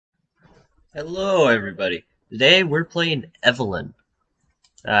Hello, everybody. Today we're playing Evelyn.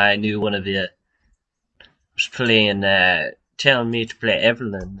 I knew one of you was playing, telling me to play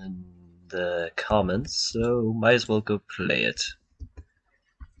Evelyn in the comments, so might as well go play it.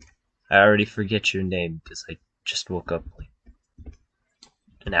 I already forget your name because I just woke up like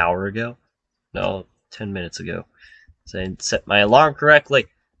an hour ago. No, 10 minutes ago. So I didn't set my alarm correctly.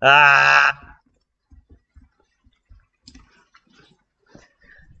 Ah!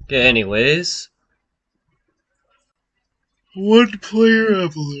 Okay, anyways. One player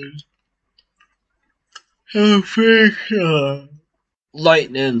Evelyn. Oh, fake. Light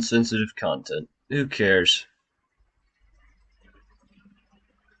and insensitive content. Who cares?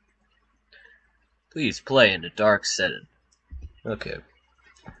 Please play in a dark setting. Okay.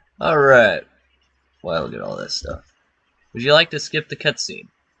 Alright. Well, look at all that stuff. Would you like to skip the cutscene?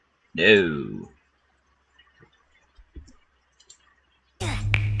 No.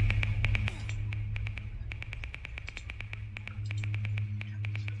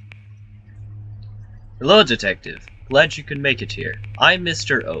 Hello, Detective. Glad you could make it here. I'm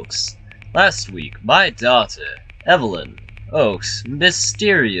Mr. Oakes. Last week, my daughter, Evelyn Oakes,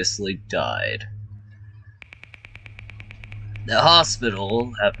 mysteriously died. The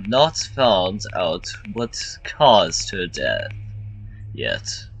hospital have not found out what caused her death yet.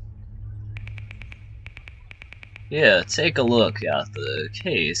 Here, take a look at the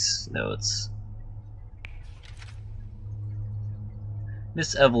case notes.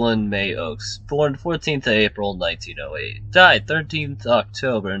 Miss Evelyn May Oakes, born 14th April 1908, died 13th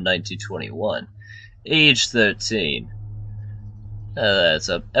October 1921, age 13.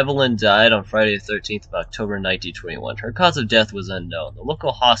 Evelyn died on Friday the 13th of October 1921. Her cause of death was unknown. The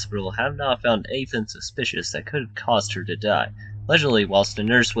local hospital have not found anything suspicious that could have caused her to die. Allegedly, whilst the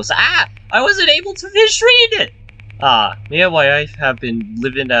nurse was— I wasn't able to finish reading it! Me and my wife have been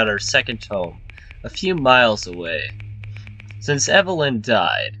living at our second home, a few miles away. Since Evelyn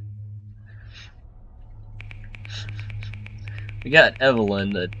died, we got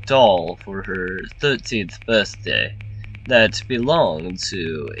Evelyn a doll for her 13th birthday that belonged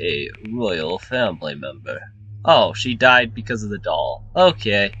to a royal family member. Oh, she died because of the doll.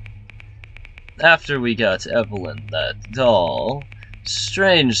 Okay. After we got Evelyn that doll,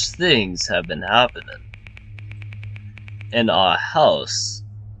 strange things have been happening in our house.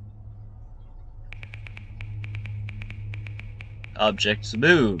 Objects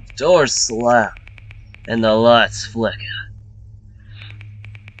move, doors slam, and the lights flicker.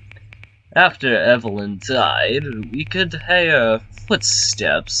 After Evelyn died, we could hear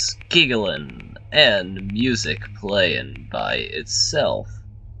footsteps, giggling, and music playing by itself.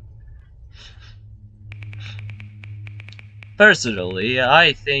 Personally,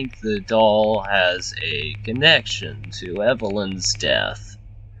 I think the doll has a connection to Evelyn's death.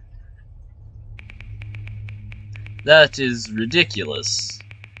 That is ridiculous.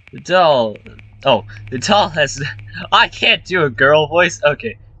 The doll has— I can't do a girl voice?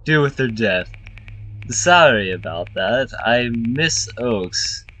 Okay, do with her death. Sorry about that. I'm Miss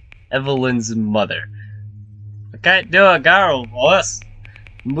Oakes, Evelyn's mother. I can't do a girl voice.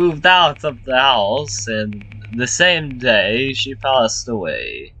 Moved out of the house, and the same day she passed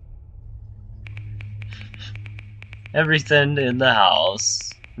away. Everything in the house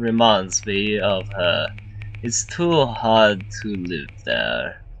reminds me of her. It's too hard to live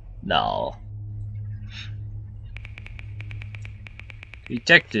there now.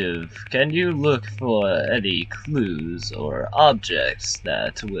 Detective, can you look for any clues or objects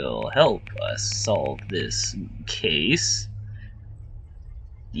that will help us solve this case?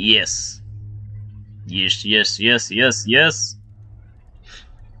 Yes. Yes, yes, yes, yes, yes.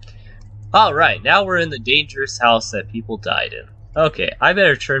 Alright, now we're in the dangerous house that people died in. Okay, I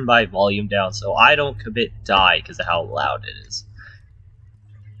better turn my volume down so I don't commit die because of how loud it is.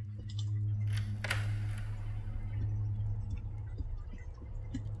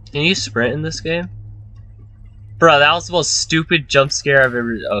 Can you sprint in this game? Bro, that was the most stupid jump scare I've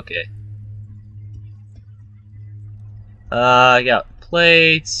ever— okay. I got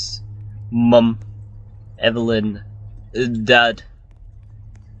plates. Mum. Evelyn. Dad.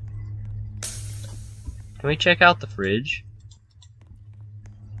 Can we check out the fridge?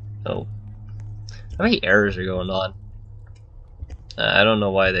 Oh. How many errors are going on? I don't know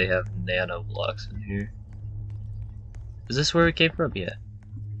why they have nano blocks in here. Is this where it came from? Yeah.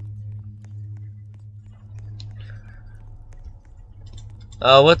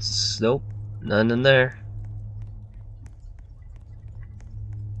 What's— nope. None in there.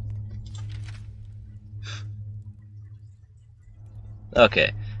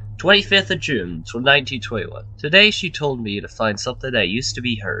 Okay. 25th of June, 1921. Today she told me to find something that used to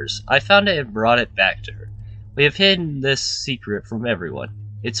be hers. I found it and brought it back to her. We have hidden this secret from everyone.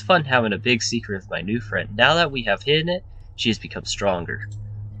 It's fun having a big secret with my new friend. Now that we have hidden it, she has become stronger.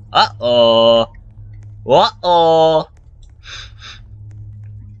 Uh-oh. Uh-oh.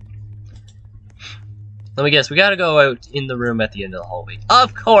 Let me guess, we gotta go out in the room at the end of the hallway.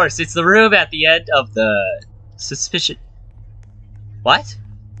 Of course, it's the room at the end of the suspicion. What?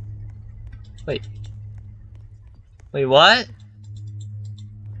 Wait. Wait, what?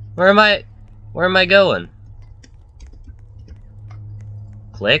 Where am I going?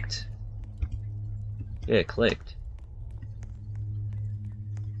 Clicked? Yeah, it clicked.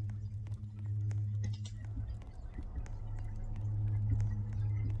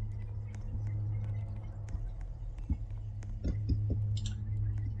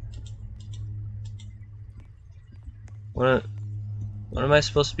 What am I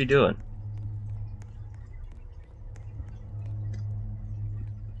supposed to be doing?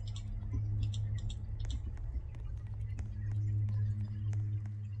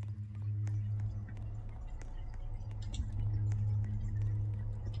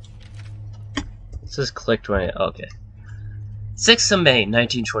 It says clicked when I... okay. 6th of May,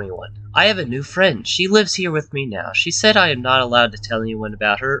 1921. I have a new friend. She lives here with me now. She said I am not allowed to tell anyone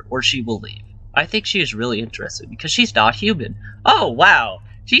about her, or she will leave. I think she is really interested, because she's not human. Oh, wow!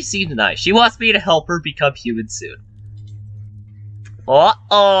 She seems nice. She wants me to help her become human soon.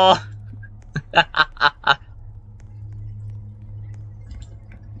 Uh-oh!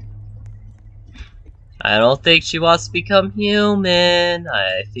 I don't think she wants to become human.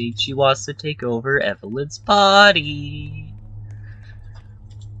 I think she wants to take over Evelyn's body.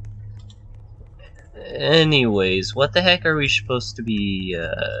 Anyways, what the heck are we supposed to be,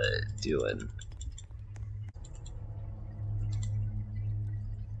 doing?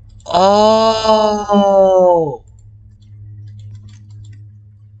 Oh!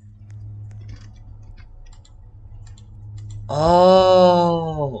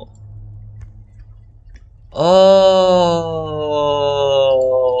 Oh! Oh!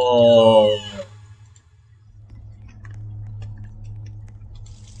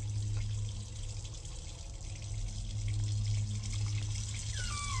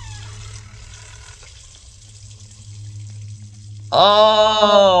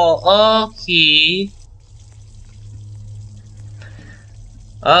 Oh, okay.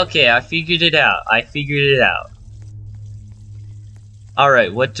 Okay, I figured it out.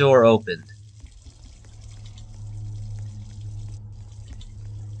 Alright, what door opened?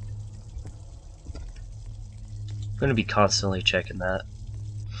 I'm gonna be constantly checking that.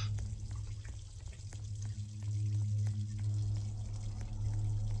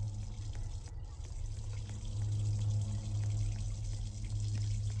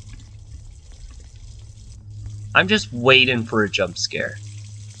 I'm just waiting for a jump scare.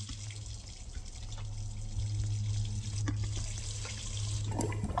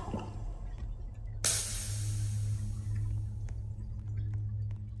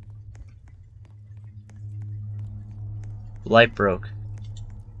 Light broke.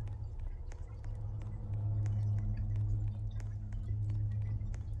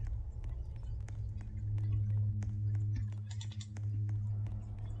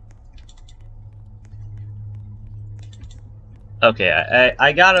 Okay,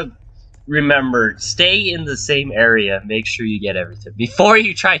 I gotta remember, stay in the same area, make sure you get everything, before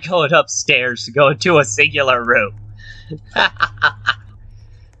you try going upstairs to go into a singular room. I'm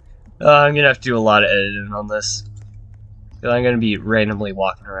gonna have to do a lot of editing on this. I'm gonna be randomly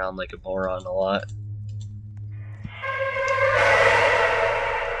walking around like a moron a lot.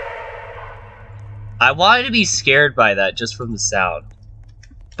 I wanted to be scared by that just from the sound.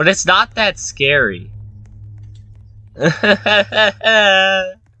 But it's not that scary. Okay,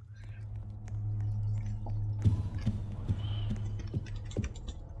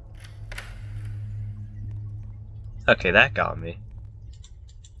 that got me.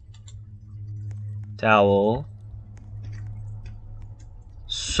 Towel.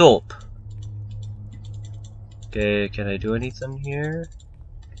 Soap. Okay, can I do anything here?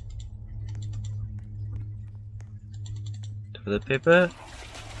 Toilet paper.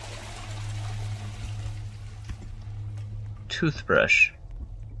 Toothbrush.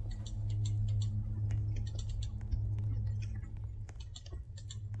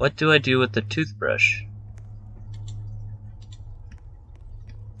 What do I do with the toothbrush?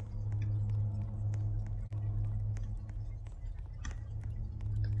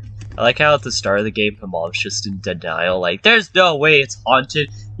 I like how at the start of the game, the mom's just in denial, like, there's no way it's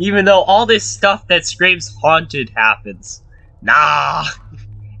haunted, even though all this stuff that screams haunted happens. Nah!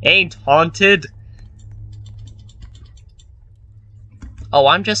 Ain't haunted. Oh,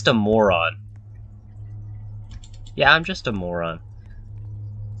 I'm just a moron. Yeah, I'm just a moron.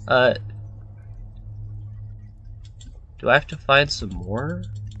 Do I have to find some more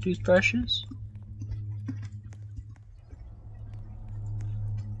toothbrushes?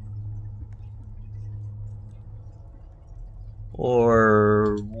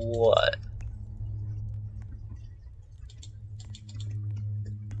 Or what?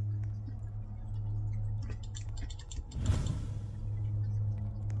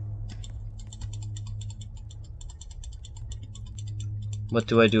 What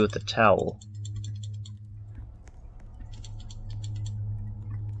do I do with the towel?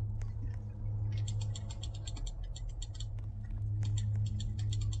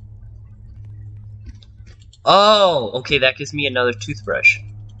 Oh, okay, that gives me another toothbrush.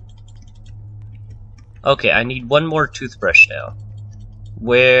 Okay, I need one more toothbrush now.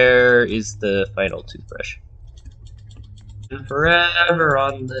 Where is the final toothbrush? Forever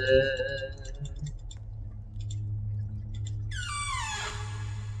on the...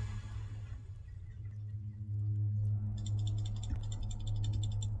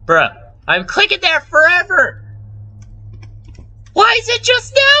 Bruh, I'm clicking there forever! Why is it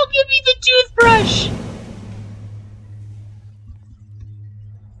just now? Give me the toothbrush!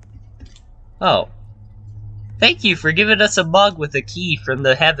 Oh. Thank you for giving us a mug with a key from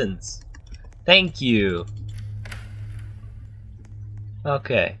the heavens. Thank you.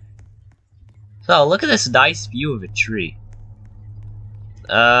 Okay. So, look at this nice view of a tree.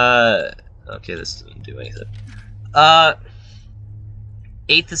 Okay, this doesn't do anything.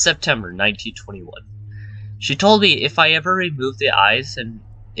 8th of September, 1921. She told me if I ever removed the eyes, and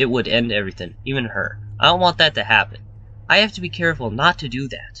it would end everything, even her. I don't want that to happen. I have to be careful not to do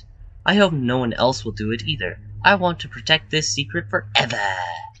that. I hope no one else will do it either. I want to protect this secret forever.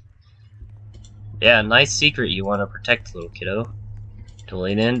 Yeah, nice secret you want to protect, little kiddo.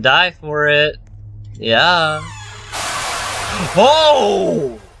 Totally didn't die for it. Yeah.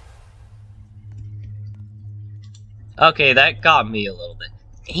 Oh! Okay, that got me a little bit.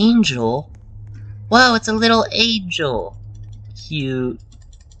 Angel? Wow, it's a little angel. Cute.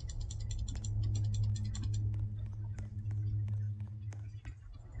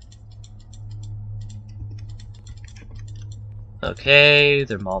 Okay,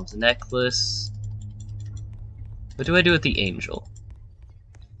 their mom's necklace. What do I do with the angel?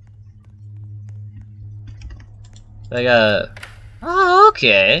 I got... Oh,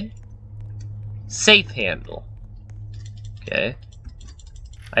 okay. Safe handle. Okay.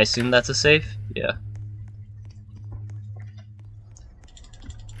 I assume that's a safe? Yeah.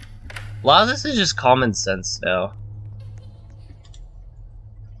 A lot of this is just common sense now.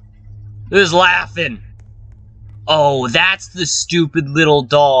 Who's laughing? Oh, that's the stupid little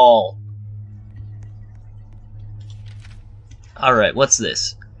doll. Alright, what's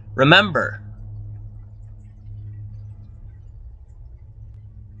this? Remember.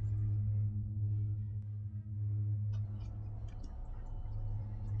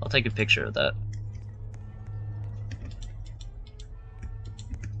 I'll take a picture of that.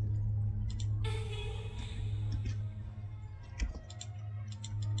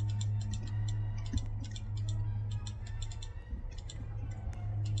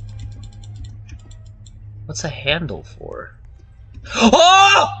 What's a handle for?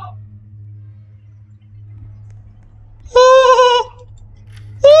 Oh! Oh!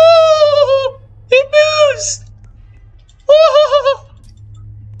 Oh! It moves! Oh!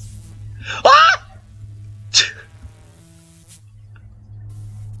 Ah!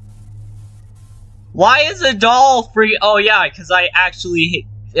 Why is a doll free? Oh yeah, because I actually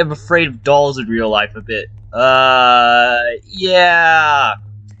am afraid of dolls in real life a bit. Yeah.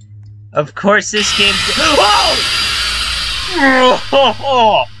 Of course this game's...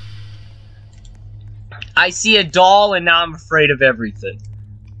 Oh! I see a doll and now I'm afraid of everything.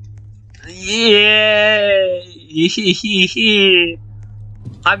 Yeah.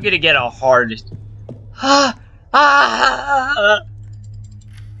 I'm gonna get a heart...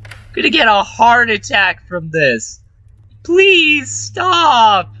 Gonna get a heart attack from this. Please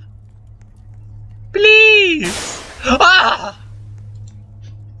stop. Please. Ah!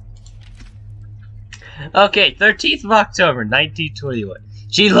 Okay, 13th of October, 1921.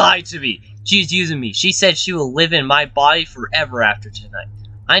 She lied to me. She's using me. She said she will live in my body forever after tonight.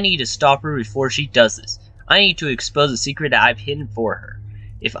 I need to stop her before she does this. I need to expose a secret that I've hidden for her.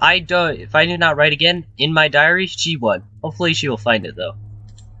 If I do not write again in my diary, she won. Hopefully she will find it though.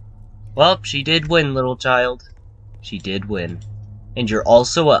 Well, she did win, little child. She did win. And you're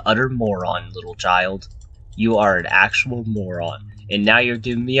also an utter moron, little child. You are an actual moron. and now you're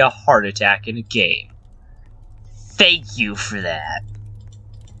giving me a heart attack in a game. Thank you for that.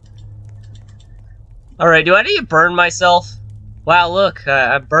 Alright, do I need to burn myself? Wow, look,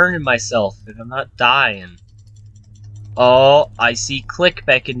 I'm burning myself, and I'm not dying. Oh, I see click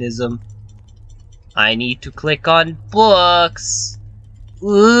mechanism. I need to click on books.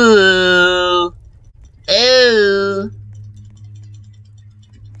 Ooh. Ooh.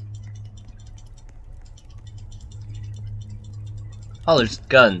 Oh, there's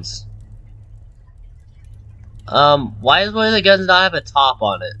guns. Why does one of the guns not have a top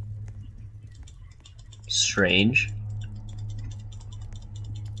on it? Strange.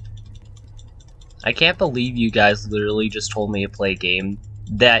 I can't believe you guys literally just told me to play a game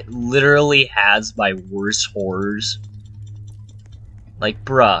that literally has my worst horrors. Like,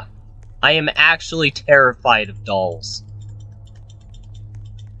 bruh. I am actually terrified of dolls.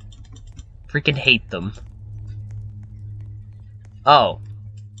 Freaking hate them. Oh.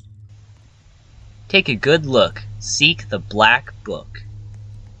 Take a good look. Seek the black book.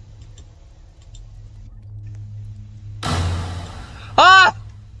 Ah!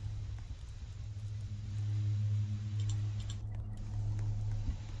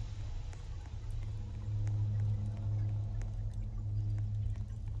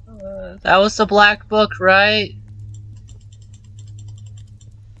 That was the black book, right?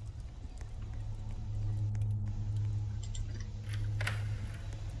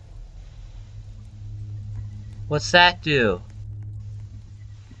 What's that do?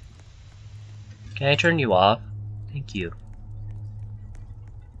 Can I turn you off? Thank you.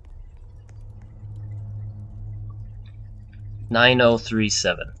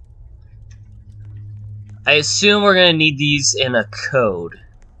 $9037. I assume we're gonna need these in a code.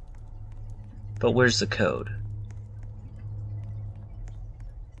 But where's the code?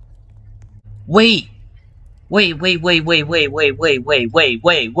 Wait! Wait!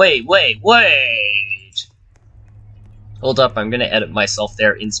 Hold up, I'm gonna edit myself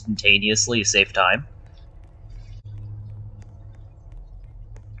there instantaneously to save time.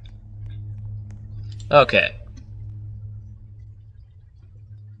 Okay.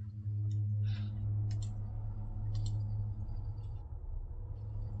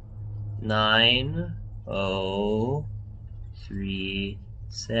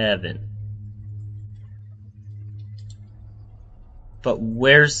 $9037. But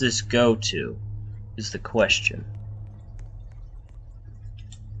where's this go to, is the question.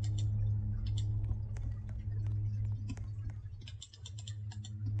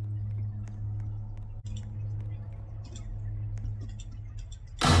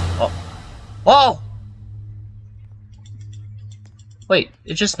 Oh. Oh! Wait,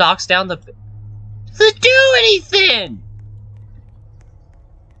 it just knocks down the... Does it do anything?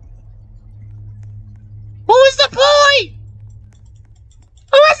 What was the point?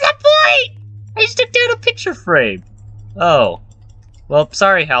 What was the point? I just took down a picture frame. Oh. Well,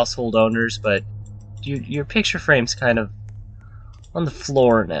 sorry, household owners, but your picture frame's kind of on the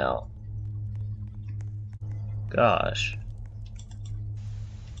floor now. Gosh.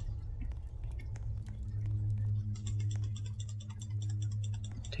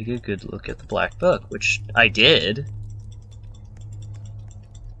 Take a good look at the black book, which I did.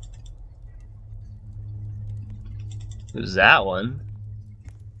 Who's that one?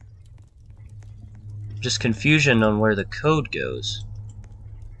 Just confusion on where the code goes.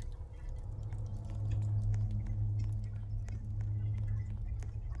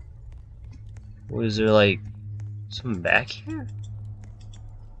 Was there like something back here?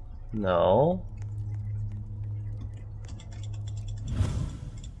 No.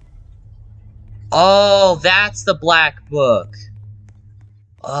 Oh, that's the black book.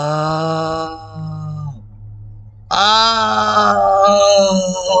 Oh. Oh.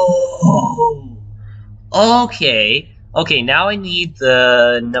 Okay. Okay, now I need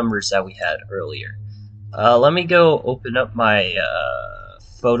the numbers that we had earlier. Let me go open up my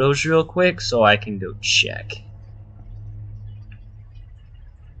photos real quick so I can go check.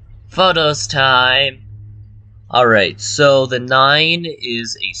 Photos time. Alright, so the 9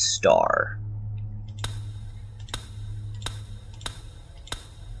 is a star.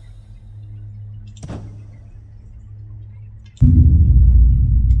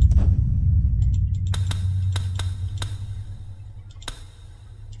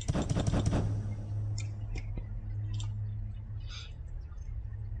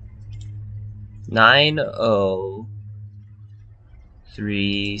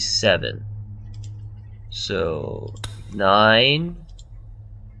 $9037. So 90,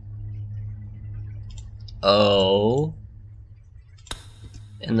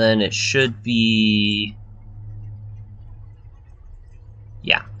 and then it should be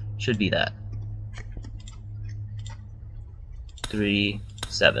Should be that. 3,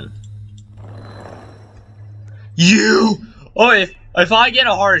 7. You! Oh, if I get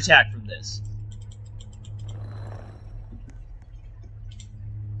a heart attack from this.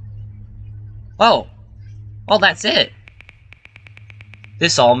 Oh. Oh, that's it.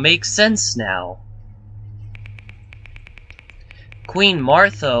 This all makes sense now. Queen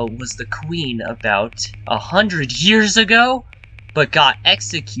Martha was the queen about 100 years ago, but got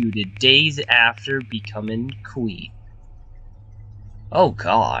executed days after becoming queen. Oh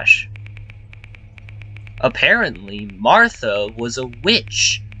gosh. Apparently, Martha was a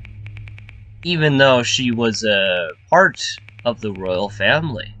witch, even though she was a part of the royal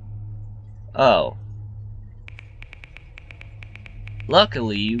family. Oh.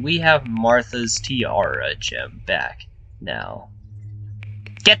 Luckily, we have Martha's tiara gem back now.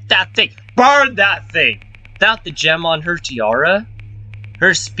 Get that thing! Burn that thing! Without the gem on her tiara,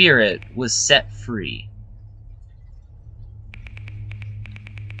 her spirit was set free.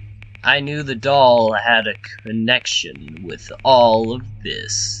 I knew the doll had a connection with all of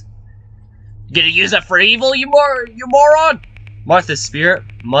this. You gonna use that for evil, you moron? Martha's spirit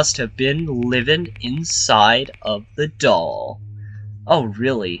must have been living inside of the doll. Oh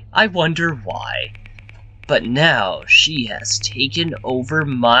really? I wonder why. But now she has taken over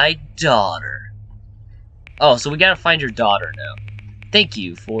my daughter. Oh, so we gotta find your daughter now. Thank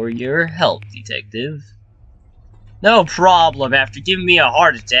you for your help, detective. No problem after giving me a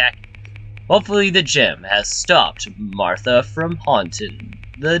heart attack. Hopefully the gem has stopped Martha from haunting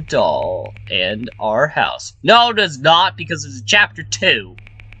the doll and our house. No, it does not, because it's chapter 2.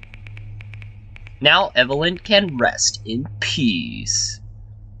 Now Evelyn can rest in peace.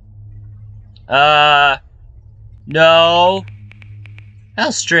 No. How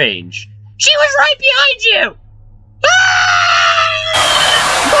strange. She was right behind you! Ah!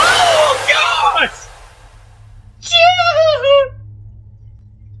 Oh, God! Yeah!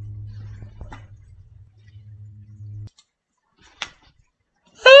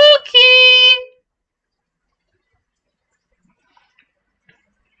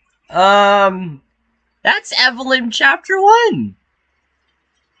 Okay. That's Evelyn chapter 1.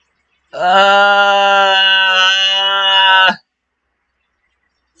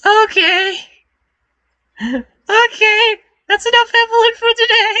 Okay. Okay. That's enough Evelyn for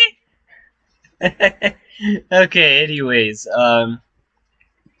today. Okay, anyways,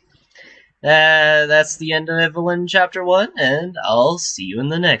 that's the end of Evelyn chapter 1, and I'll see you in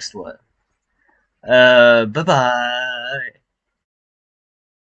the next one. Bye-bye.